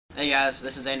Hey guys,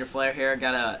 this is Andrew Flair here.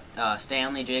 Got a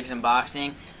Stanley Jigs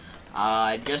unboxing.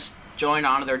 I just joined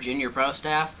onto their junior pro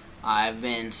staff. I've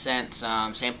been sent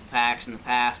some sample packs in the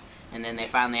past, and then they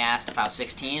finally asked if I was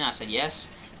 16. I said yes,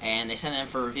 and they sent it in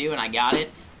for review, and I got it.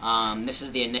 This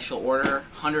is the initial order.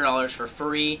 $100 for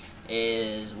free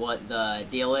is what the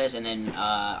deal is, and then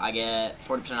I get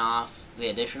 40% off the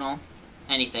additional.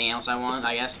 Anything else I want,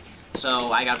 I guess.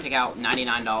 So I got to pick out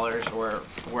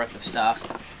 $99 worth of stuff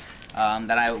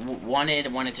that I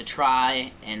wanted to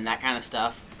try, and that kind of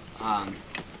stuff.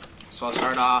 So I'll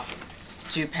start off.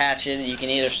 2 patches you can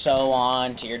either sew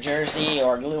on to your jersey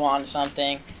or glue on to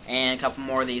something, and a couple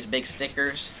more of these big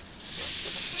stickers,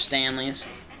 Stanleys.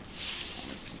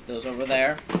 Those over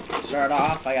there. Start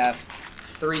off, I got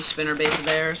 3 spinner baits of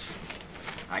theirs.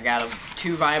 I got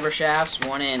 2 vibra shafts,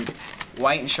 one in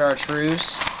white and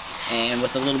chartreuse, and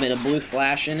with a little bit of blue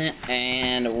flash in it,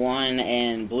 and one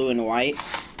in blue and white.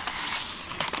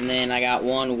 And then I got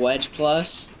one wedge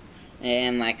plus,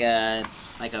 and like a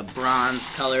bronze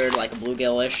colored, like a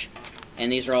bluegill-ish.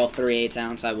 And these are all 3/8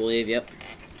 ounce, I believe. Yep.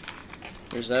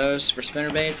 There's those for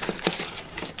spinner baits.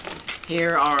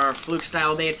 Here are fluke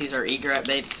style baits. These are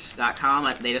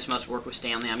egretbaits.com. They just must work with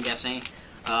Stanley, I'm guessing.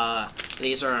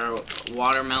 These are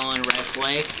watermelon red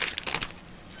flake.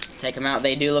 Take them out.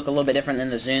 They do look a little bit different than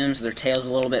the zooms. Their tail's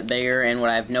a little bit bigger, and what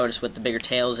I've noticed with the bigger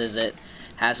tails is it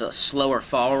has a slower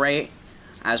fall rate,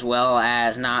 as well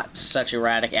as not such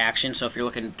erratic action. So if you're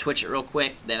looking to twitch it real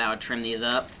quick, then I would trim these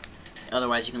up.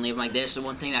 Otherwise you can leave them like this. The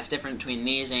one thing that's different between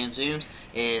these and zooms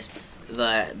is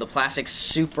the plastic's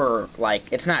super, like,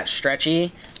 it's not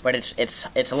stretchy, but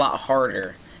it's a lot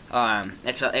harder.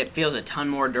 It feels a ton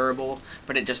more durable,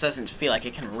 but it just doesn't feel like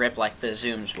it can rip like the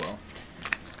zooms will.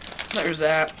 So there's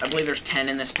that. I believe there's 10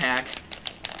 in this pack.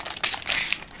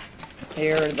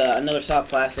 Here are another soft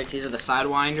plastics. These are the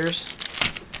sidewinders.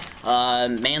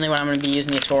 Mainly what I'm going to be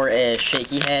using these for is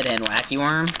shaky head and wacky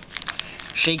worm.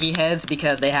 Shaky heads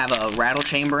because they have a rattle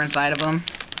chamber inside of them.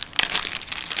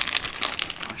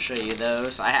 I'll show you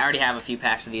those. I already have a few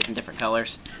packs of these in different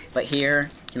colors, but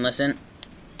here you can listen.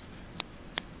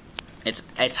 It's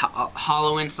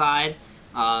hollow inside,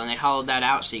 and they hollowed that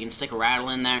out so you can stick a rattle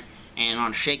in there. And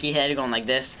on shaky head going like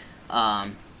this,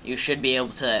 you should be able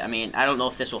to, I mean, I don't know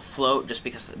if this will float just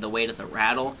because of the weight of the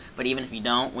rattle, but even if you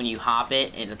don't, when you hop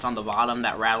it and it's on the bottom,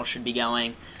 that rattle should be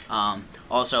going.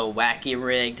 Also wacky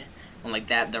rigged, and like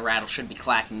that, the rattle should be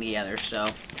clacking together. So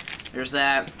there's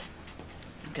that.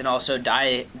 You can also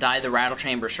dye the rattle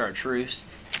chamber chartreuse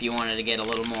if you wanted to get a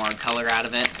little more color out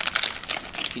of it.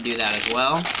 You can do that as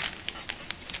well.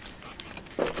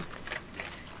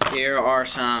 Here are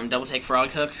some double take frog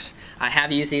hooks. I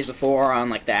have used these before on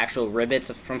like the actual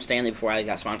rivets from Stanley before I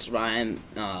got sponsored by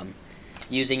them,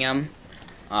 using them.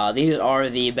 These are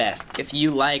the best. If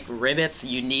you like rivets,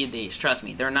 you need these. Trust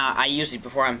me, they're not. I used these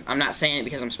before. I'm not saying it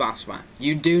because I'm sponsored by them.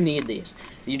 You do need these.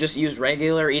 If you just use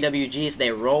regular EWGs,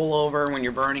 they roll over when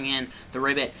you're burning in the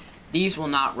rivet. These will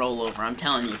not roll over. I'm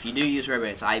telling you, if you do use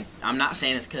rivets, I'm not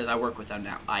saying this because I work with them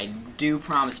now. I do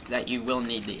promise that you will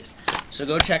need these. So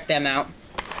go check them out.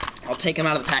 I'll take them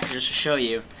out of the package just to show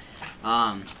you.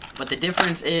 But the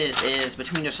difference is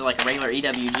between just like a regular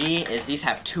EWG is these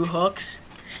have 2 hooks,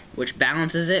 which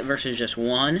balances it versus just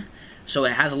 1. So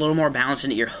it has a little more balance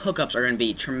in it. Your hookups are going to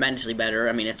be tremendously better.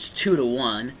 I mean, it's 2 to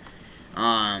 1.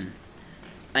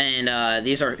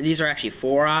 These are actually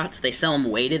 4/0. They sell them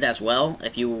weighted as well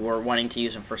if you were wanting to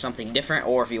use them for something different,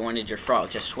 or if you wanted your frog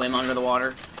to swim under the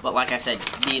water. But like I said,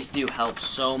 these do help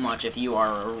so much if you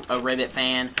are a rivet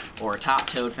fan or a top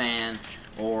toad fan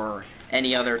or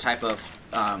any other type of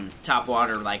top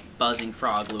water like buzzing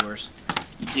frog lures.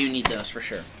 You do need those for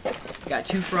sure. Got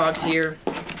 2 frogs here.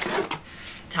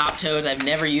 Top toads. I've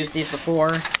never used these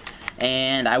before.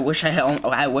 And I wish I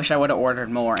would have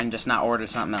ordered more and just not ordered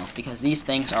something else, because these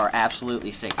things are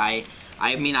absolutely sick. I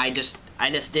mean, I just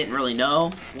didn't really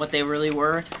know what they really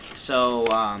were, so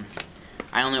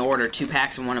I only ordered 2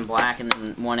 packs, and one in black and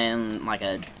then one in like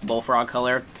a bullfrog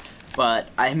color. But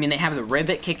I mean, they have the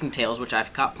rivet kicking tails, which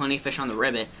I've caught plenty of fish on the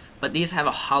rivet, but these have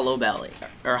a hollow belly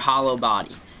or hollow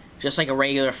body, just like a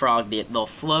regular frog. They'll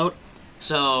float.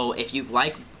 So if you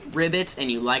like rivets and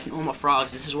you like normal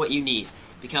frogs, this is what you need.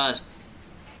 Because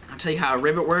I'll tell you how a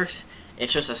rivet works.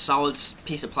 It's just a solid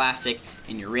piece of plastic,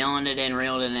 and you're reeling it in,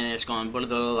 and it's going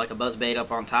like a buzzbait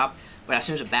up on top. But as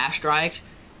soon as a bass strikes,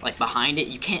 like behind it,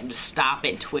 you can't just stop it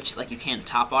and twitch it like you can a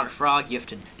topwater frog. You have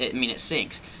to. It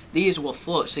sinks. These will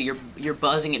float, so you're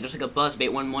buzzing it just like a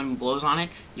buzzbait. When one blows on it,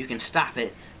 you can stop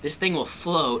it. This thing will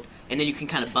float, and then you can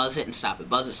kind of buzz it and stop it,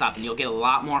 buzz it, stop it, and you'll get a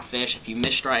lot more fish. If you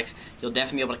miss strikes, you'll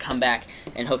definitely be able to come back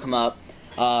and hook them up.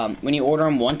 When you order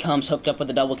them, one comes hooked up with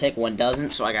a double tick, one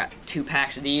doesn't. So I got 2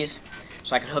 packs of these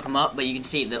so I could hook them up. But you can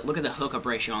see that. Look at the hookup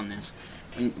ratio on this.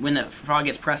 When the frog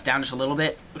gets pressed down just a little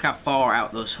bit, look how far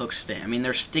out those hooks stay. I mean,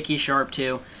 they're sticky sharp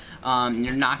too.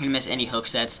 You're not going to miss any hook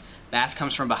sets. Bass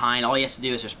comes from behind. All you have to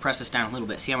do is just press this down a little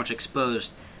bit. See how much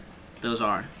exposed those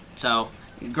are. So,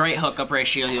 great hookup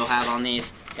ratio you'll have on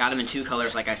these. Got them in 2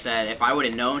 colors, like I said. If I would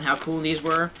have known how cool these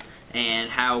were and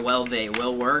how well they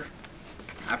will work,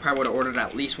 I probably would have ordered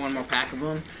at least 1 more pack of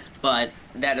them. But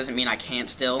that doesn't mean I can't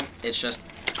still. It's just,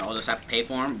 I'll just have to pay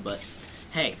for them. But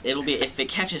hey, it'll be, if it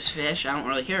catches fish, I don't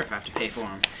really care if I have to pay for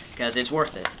them, because it's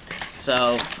worth it.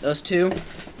 So, those 2.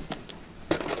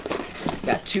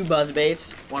 Got 2 buzz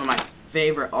baits. One of my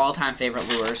favorite, all-time favorite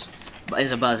lures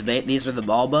is a buzz bait. These are the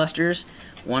ball busters.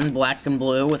 One black and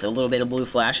blue with a little bit of blue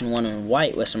flash, and one in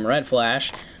white with some red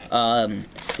flash.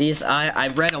 These,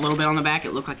 I've read a little bit on the back.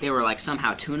 It looked like they were like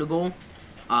somehow tunable.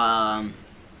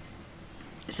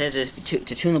 It says to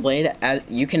tune the blade,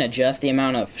 you can adjust the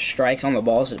amount of strikes on the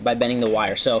balls by bending the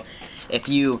wire. So if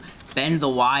you bend the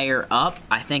wire up,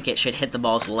 I think it should hit the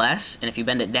balls less, and if you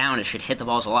bend it down, it should hit the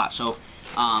balls a lot. So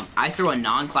I throw a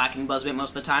non-clacking buzzbait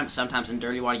most of the time. Sometimes in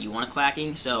dirty water you want a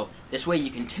clacking, so this way you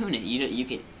can tune it.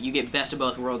 You get best of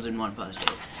both worlds in one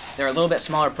buzzbait. They're a little bit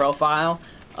smaller profile,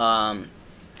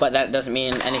 but that doesn't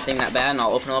mean anything that bad. And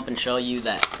I'll open them up and show you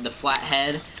that the flat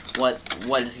head. What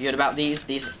is good about these?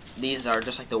 These are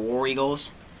just like the War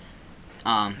Eagles.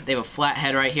 They have a flat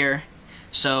head right here,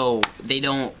 so they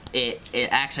don't. It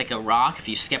acts like a rock. If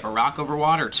you skip a rock over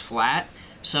water, it's flat.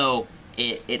 So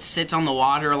it sits on the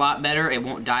water a lot better. It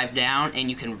won't dive down, and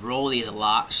you can roll these a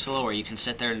lot slower. You can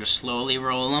sit there and just slowly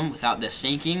roll them without this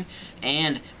sinking.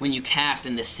 And when you cast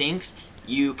and this sinks,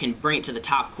 you can bring it to the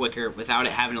top quicker without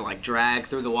it having to like drag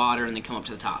through the water and then come up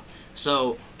to the top.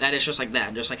 So that is just like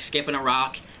that, just like skipping a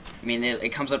rock. I mean, it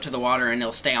comes up to the water and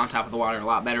it'll stay on top of the water a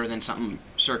lot better than something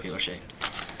circular shaped.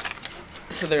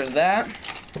 So there's that.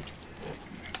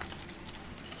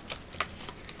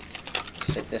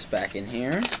 Stick this back in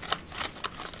here.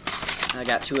 I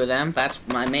got 2 of them. That's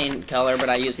my main color, but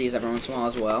I use these every once in a while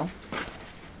as well.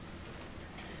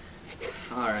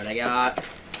 Alright, I got,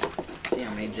 let's see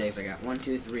how many jigs I got. 1,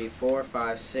 2, 3, 4,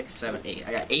 5, 6, 7, 8.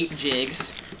 I got 8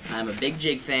 jigs. I'm a big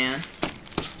jig fan.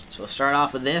 So we'll start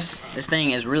off with this. This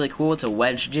thing is really cool. It's a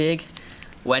wedge jig.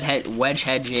 Wedge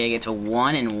head jig. It's a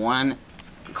 1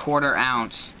 1/4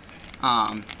 ounce.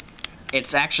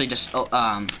 It's actually just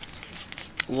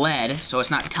lead, so it's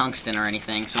not tungsten or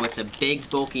anything. So it's a big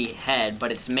bulky head,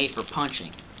 but it's made for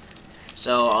punching.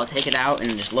 So I'll take it out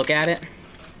and just look at it.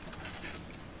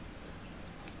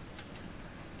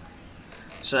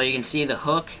 So you can see the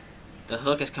hook. The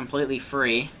hook is completely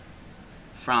free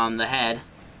from the head.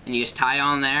 And you just tie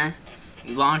on there,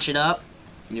 you launch it up,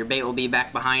 and your bait will be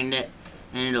back behind it,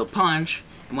 and it'll punch.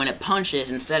 And when it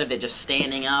punches, instead of it just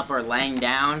standing up or laying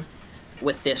down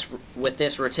with this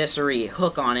rotisserie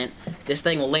hook on it, this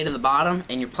thing will lay to the bottom,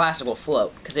 and your plastic will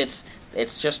float, because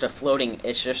it's just a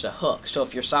hook. So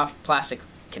if your soft plastic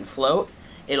can float,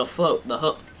 it'll float the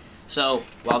hook. So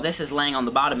while this is laying on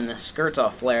the bottom and the skirt's all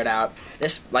flared out,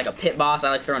 this, like a pit boss, I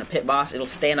like throwing a pit boss, it'll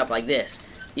stand up like this.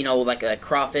 You know, like a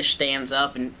crawfish stands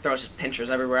up and throws his pinchers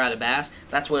everywhere at a bass.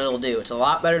 That's what it'll do. It's a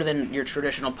lot better than your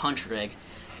traditional punch rig.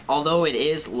 Although it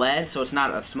is lead, so it's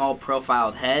not a small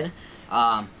profiled head,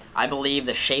 I believe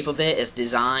the shape of it is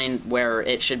designed where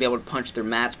it should be able to punch through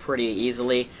mats pretty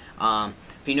easily.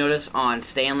 If you notice on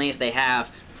Stanley's, they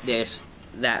have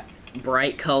that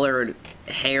bright colored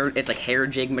hair, it's like hair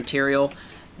jig material.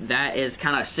 That is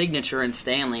kind of a signature in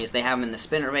Stanley's. They have them in the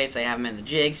spinner baits, they have them in the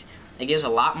jigs. It gives a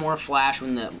lot more flash.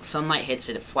 When the sunlight hits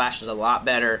it, it flashes a lot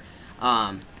better.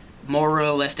 More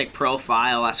realistic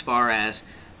profile as far as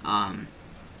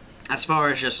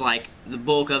just like the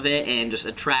bulk of it and just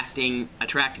attracting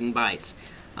bites.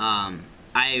 One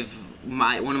of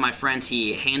my friends,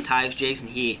 he hand ties jigs, and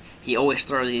he always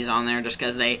throws these on there just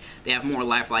because they have more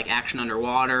lifelike action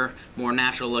underwater, more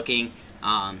natural looking,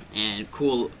 and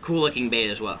cool looking bait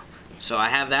as well. So I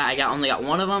have that. I only got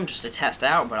 1 of them just to test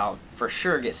out, but I'll for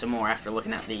sure get some more after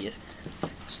looking at these.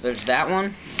 So there's that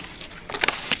one.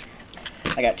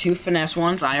 I got 2 finesse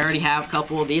ones. I already have a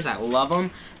couple of these. I love them.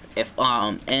 If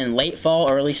in late fall,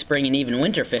 early spring, and even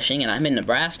winter fishing, and I'm in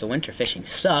Nebraska, winter fishing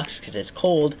sucks because it's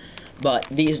cold, but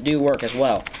these do work as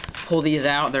well. Pull these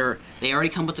out. They already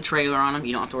come with the trailer on them.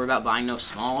 You don't have to worry about buying no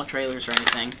small trailers or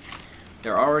anything.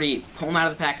 They're already, pull them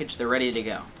out of the package, they're ready to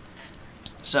go.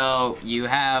 So you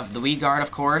have the weed guard,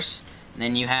 of course, and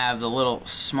then you have the little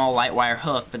small light wire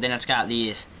hook, but then it's got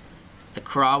the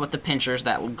craw with the pinchers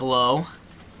that will glow,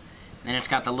 and it's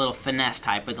got the little finesse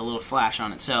type with the little flash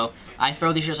on it. So I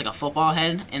throw these just like a football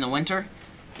head in the winter.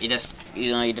 You just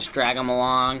drag them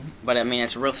along, but I mean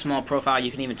it's a real small profile.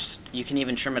 You can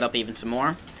even trim it up even some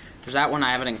more. There's that one.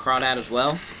 I have it in crawdad as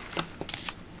well.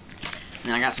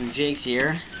 And I got some jigs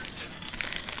here.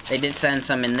 They did send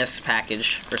some in this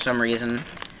package for some reason.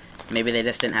 Maybe they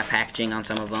just didn't have packaging on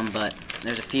some of them, but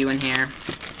there's a few in here.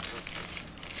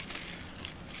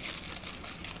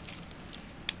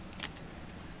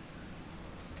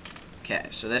 Okay,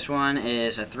 so this one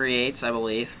is a 3/8, I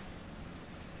believe.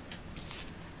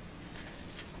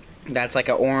 That's like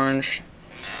an orange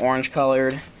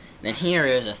colored. Then here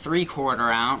is a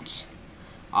 3/4 ounce.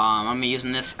 I'm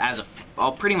using this as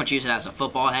I'll pretty much use it as a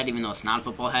football head, even though it's not a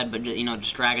football head, but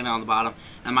just dragging it on the bottom.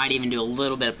 I might even do a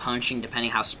little bit of punching,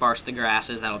 depending how sparse the grass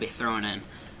is that I'll be throwing in.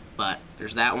 But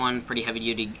there's that one, pretty heavy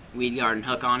duty weed garden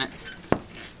hook on it.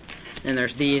 And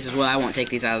there's these as well. I won't take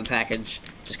these out of the package,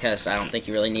 just because I don't think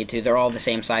you really need to. They're all the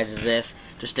same size as this,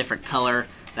 just different color.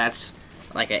 That's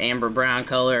like an amber brown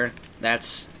color.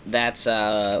 That's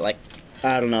like,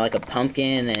 I don't know, like a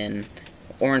pumpkin and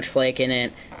orange flake in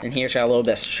it. And here's got a little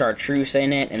bit of chartreuse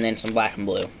in it, and then some black and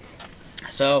blue.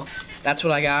 So that's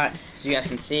what I got. As you guys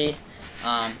can see,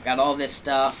 got all this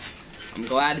stuff. I'm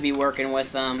glad to be working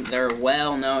with them. They're a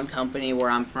well-known company where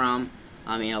I'm from.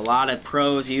 I mean, a lot of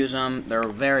pros use them. They're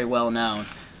very well-known,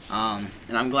 and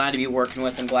I'm glad to be working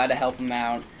with them. Glad to help them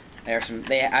out.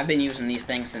 I've been using these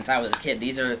things since I was a kid.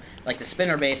 These are like the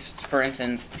spinner baits, for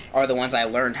instance, are the ones I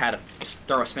learned how to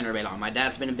throw a spinner bait on. My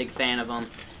dad's been a big fan of them.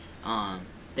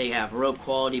 They have rope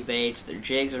quality baits. Their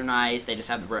jigs are nice. They just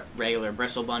have the regular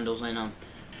bristle bundles in them.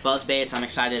 Buzz baits, I'm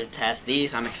excited to test.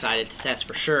 These I'm excited to test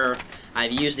for sure.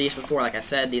 I've used these before, like I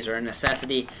said, these are a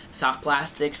necessity. Soft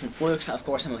plastics and flukes. Of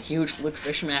course, I'm a huge fluke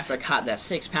fisherman after I caught that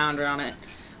 6-pounder on it.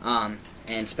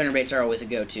 And spinner baits are always a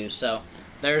go-to. So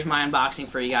there's my unboxing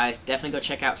for you guys. Definitely go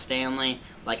check out Stanley.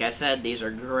 Like I said, these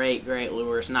are great, great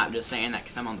lures. Not just saying that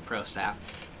because I'm on the pro staff.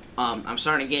 I'm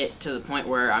starting to get to the point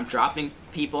where I'm dropping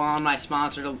people on my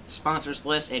sponsors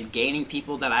list and gaining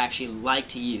people that I actually like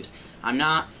to use.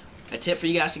 A tip for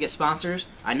you guys to get sponsors,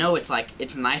 I know it's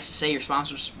nice to say you're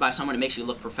sponsored by someone that makes you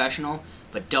look professional,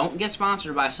 but don't get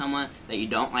sponsored by someone that you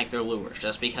don't like their lures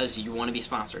just because you want to be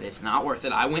sponsored. It's not worth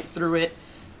it. I went through it,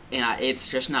 and it's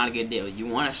just not a good deal. You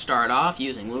want to start off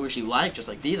using lures you like, just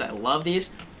like these. I love these.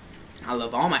 I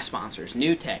love all my sponsors,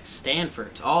 NewTek,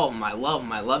 Stanford's, all of them. I love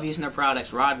them. I love using their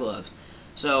products, rod gloves.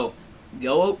 So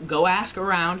go ask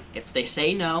around. If they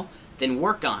say no, then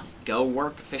work on it. Go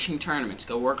work fishing tournaments.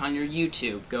 Go work on your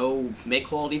YouTube. Go make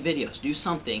quality videos. Do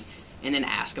something, and then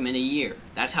ask them in a year.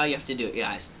 That's how you have to do it,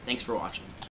 guys. Thanks for watching.